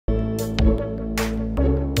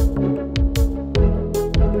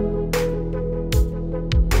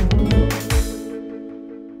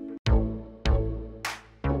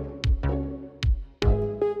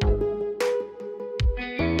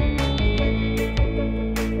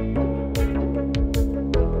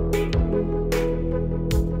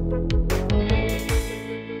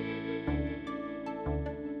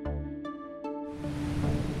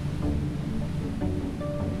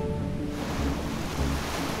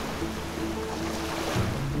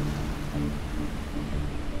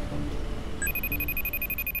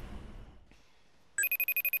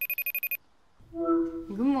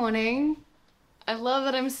morning. I love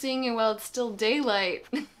that I'm seeing you while it's still daylight.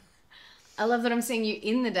 I love that I'm seeing you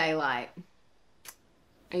in the daylight.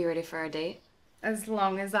 Are you ready for our date? As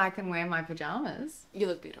long as I can wear my pajamas. You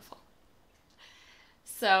look beautiful.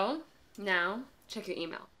 So, now, check your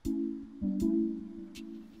email.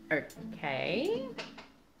 Okay.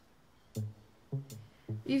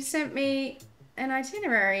 You've sent me an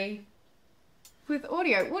itinerary with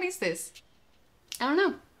audio. What is this? I don't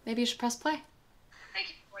know. Maybe you should press play. Thank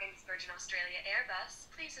you for boarding this Virgin Australia Airbus.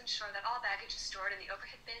 Please ensure that all baggage is stored in the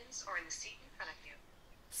overhead bins or in the seat in front of you.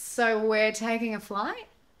 So we're taking a flight?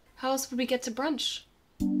 How else would we get to brunch?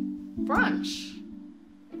 Brunch?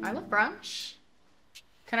 I love brunch.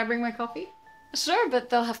 Can I bring my coffee? Sure, but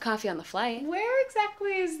they'll have coffee on the flight. Where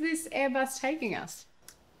exactly is this Airbus taking us?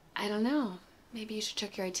 I don't know. Maybe you should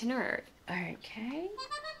check your itinerary. Okay.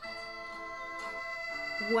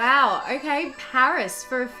 Wow, okay, Paris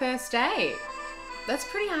for a first date. That's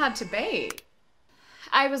pretty hard to beat.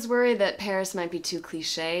 I was worried that Paris might be too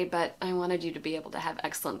cliche, but I wanted you to be able to have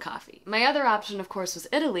excellent coffee. My other option, of course, was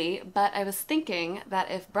Italy, but I was thinking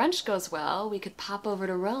that if brunch goes well, we could pop over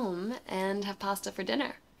to Rome and have pasta for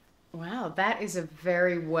dinner. Wow, that is a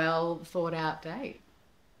very well thought out date.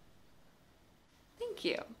 Thank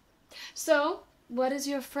you. So, what is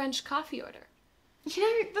your French coffee order? You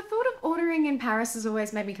know, the thought of ordering in Paris has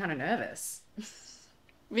always made me kind of nervous.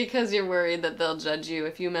 Because you're worried that they'll judge you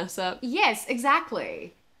if you mess up? Yes,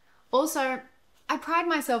 exactly. Also, I pride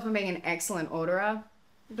myself on being an excellent orderer,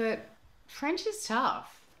 but French is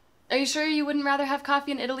tough. Are you sure you wouldn't rather have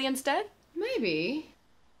coffee in Italy instead? Maybe.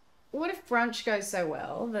 What if brunch goes so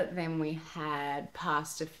well that then we had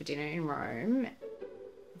pasta for dinner in Rome,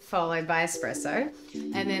 followed by espresso,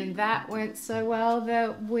 and then that went so well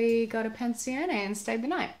that we got a pensione and stayed the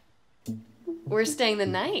night? We're staying the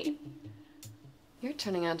night? You're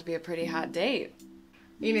turning out to be a pretty hot date.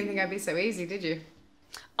 You didn't think I'd be so easy, did you?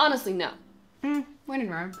 Honestly, no. When in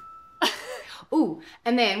Rome. Ooh,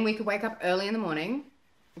 and then we could wake up early in the morning,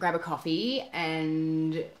 grab a coffee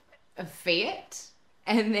and a Fiat,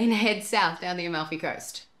 and then head south down the Amalfi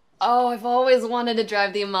Coast. Oh, I've always wanted to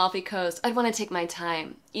drive the Amalfi Coast. I'd want to take my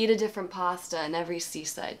time, eat a different pasta in every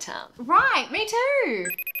seaside town. Right, me too.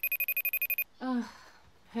 Oh,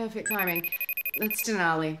 perfect timing. That's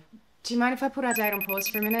Denali. Do you mind if I put our date on pause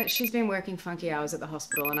for a minute? She's been working funky hours at the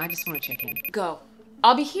hospital and I just want to check in. Go.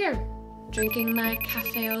 I'll be here, drinking my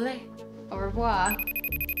café au lait. Au revoir.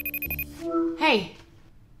 Hey.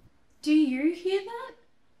 Do you hear that?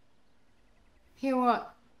 Hear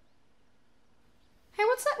what? Hey,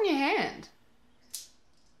 what's that in your hand?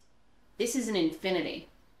 This is an infinity.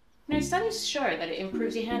 You know, studies show that it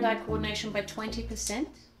improves your hand-eye coordination by 20%.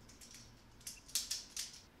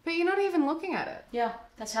 But you're not even looking at it. Yeah,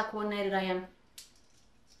 that's how coordinated I am.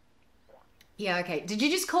 Yeah, okay. Did you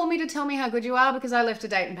just call me to tell me how good you are? Because I left a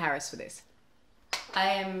date in Paris for this. I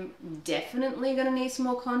am definitely gonna need some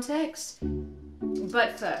more context.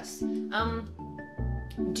 But first,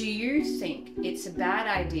 do you think it's a bad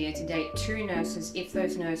idea to date two nurses if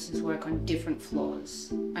those nurses work on different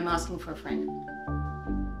floors? I'm asking for a friend.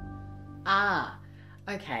 Ah,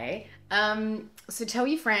 okay. So tell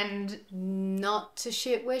your friend not to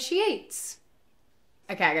shit where she eats.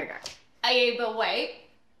 Okay, I gotta go. Hey, but wait.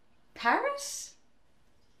 Paris?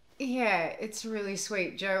 Yeah, it's really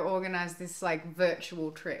sweet. Joe organized this like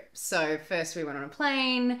virtual trip. So first we went on a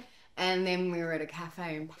plane, and then we were at a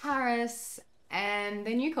cafe in Paris, and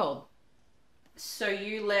then you called. So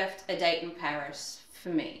you left a date in Paris for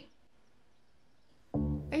me?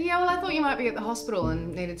 Yeah, well, I thought you might be at the hospital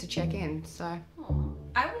and needed to check in, so. Oh,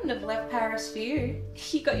 I wouldn't have left Paris for you.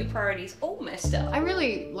 You got your priorities all messed up. I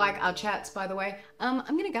really like our chats, by the way. I'm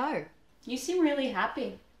gonna go. You seem really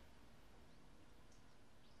happy.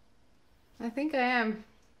 I think I am.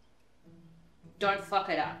 Don't fuck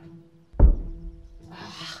it up.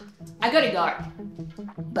 I gotta go.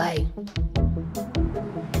 Bye.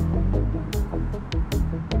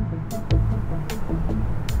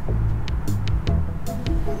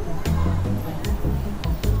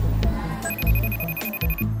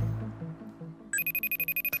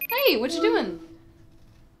 Hey, what you doing?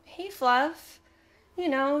 Hey, Fluff. You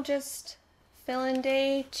know, just filling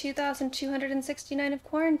day 2,269 of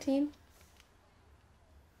quarantine.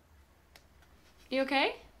 You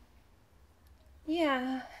okay?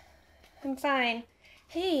 Yeah, I'm fine.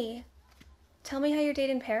 Hey, tell me how your date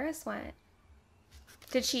in Paris went.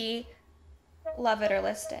 Did she love it or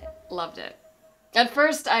list it? Loved it. At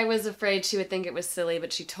first, I was afraid she would think it was silly,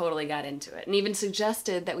 but she totally got into it and even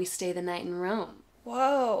suggested that we stay the night in Rome.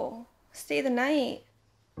 Whoa, stay the night.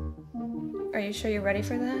 Are you sure you're ready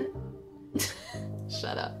for that?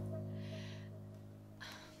 Shut up.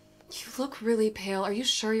 You look really pale. Are you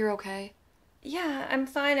sure you're okay? Yeah, I'm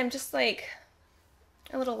fine. I'm just like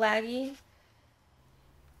a little laggy.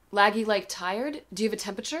 Laggy like tired? Do you have a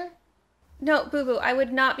temperature? No, boo-boo, I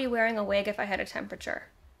would not be wearing a wig if I had a temperature.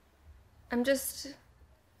 I'm just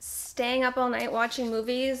staying up all night watching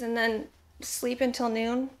movies and then sleep until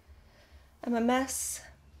noon. I'm a mess,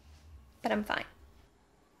 but I'm fine.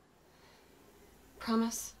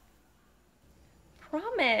 Promise?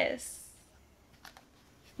 Promise.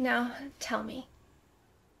 Now, tell me.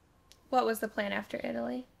 What was the plan after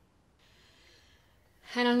Italy?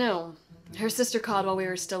 I don't know. Her sister called while we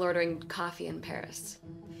were still ordering coffee in Paris.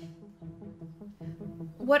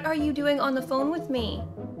 What are you doing on the phone with me?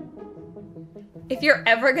 If you're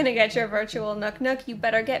ever gonna get your virtual nook, you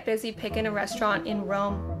better get busy picking a restaurant in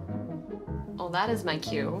Rome. Oh, that is my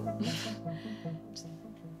cue.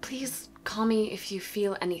 Please call me if you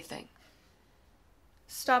feel anything.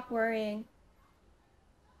 Stop worrying.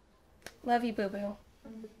 Love you, boo-boo.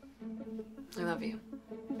 I love you.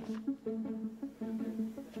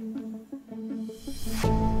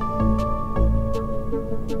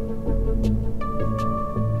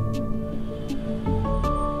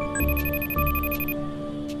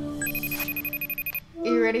 Are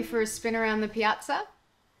you ready for a spin around the piazza?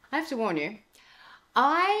 I have to warn you.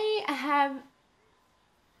 I have...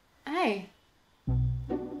 Hey.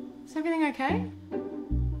 Is everything okay?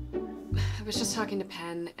 I was just talking to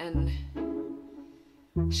Pen, and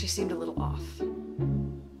she seemed a little off.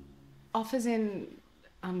 Off as in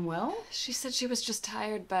unwell? She said she was just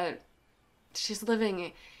tired, but she's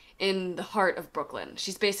living in the heart of Brooklyn.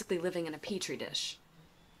 She's basically living in a petri dish.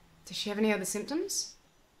 Does she have any other symptoms?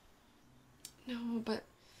 No, but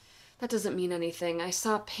that doesn't mean anything. I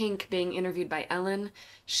saw Pink being interviewed by Ellen.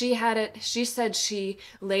 She had it. She said she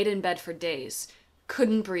laid in bed for days,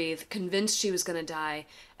 couldn't breathe, convinced she was gonna die,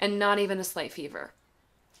 and not even a slight fever.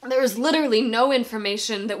 There is literally no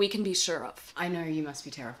information that we can be sure of. I know you must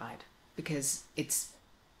be terrified, because it's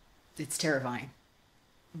terrifying.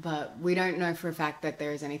 But we don't know for a fact that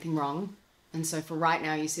there is anything wrong, and so for right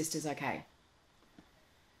now, your sister's okay.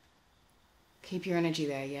 Keep your energy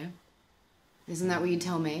there, yeah? Isn't that what you'd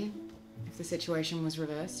tell me if the situation was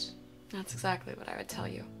reversed? That's exactly what I would tell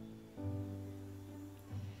you.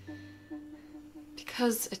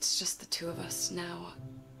 Because it's just the two of us now.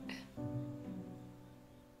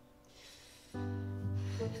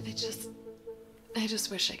 I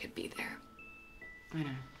just wish I could be there. I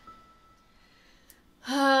know.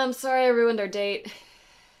 I'm sorry I ruined our date.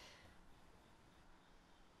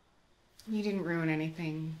 You didn't ruin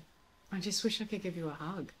anything. I just wish I could give you a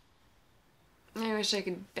hug. I wish I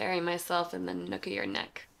could bury myself in the nook of your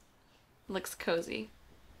neck. Looks cozy.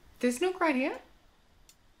 There's nook right here?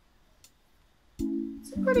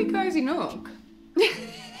 It's a pretty cozy nook.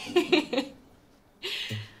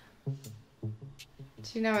 Do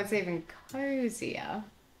you know what's even cozier?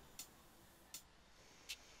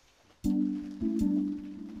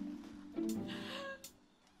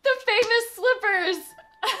 The famous slippers!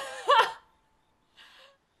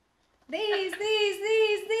 These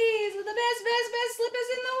are the best slippers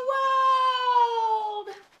in the world!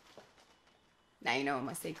 Now you know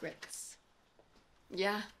my secrets.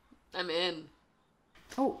 Yeah, I'm in.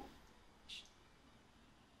 Oh.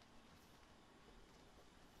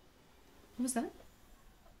 What was that?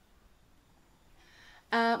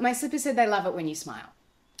 My slipper said they love it when you smile.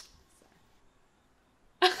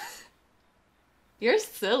 You're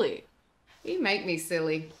silly. You make me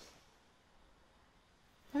silly.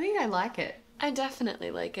 I think I like it. I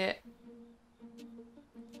definitely like it.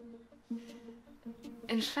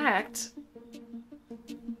 In fact,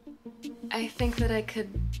 I think that I could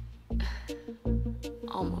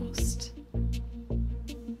almost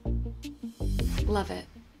love it.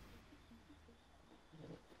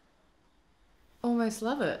 Almost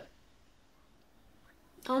love it.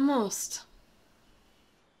 Almost.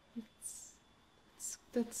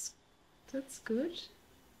 That's good.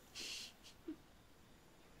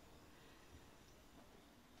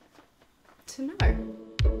 To know.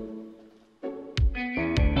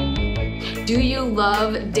 Do you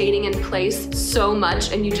love Dating in Place so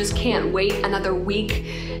much and you just can't wait another week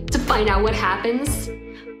to find out what happens?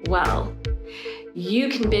 Well, you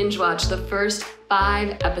can binge watch the first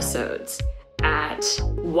 5 episodes at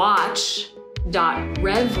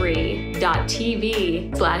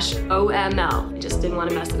watch.reverie.tv/OML. I just didn't want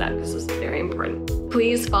to mess it up because this is very important.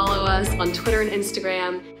 Please follow us on Twitter and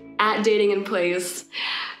Instagram at Dating in Place.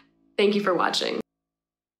 Thank you for watching.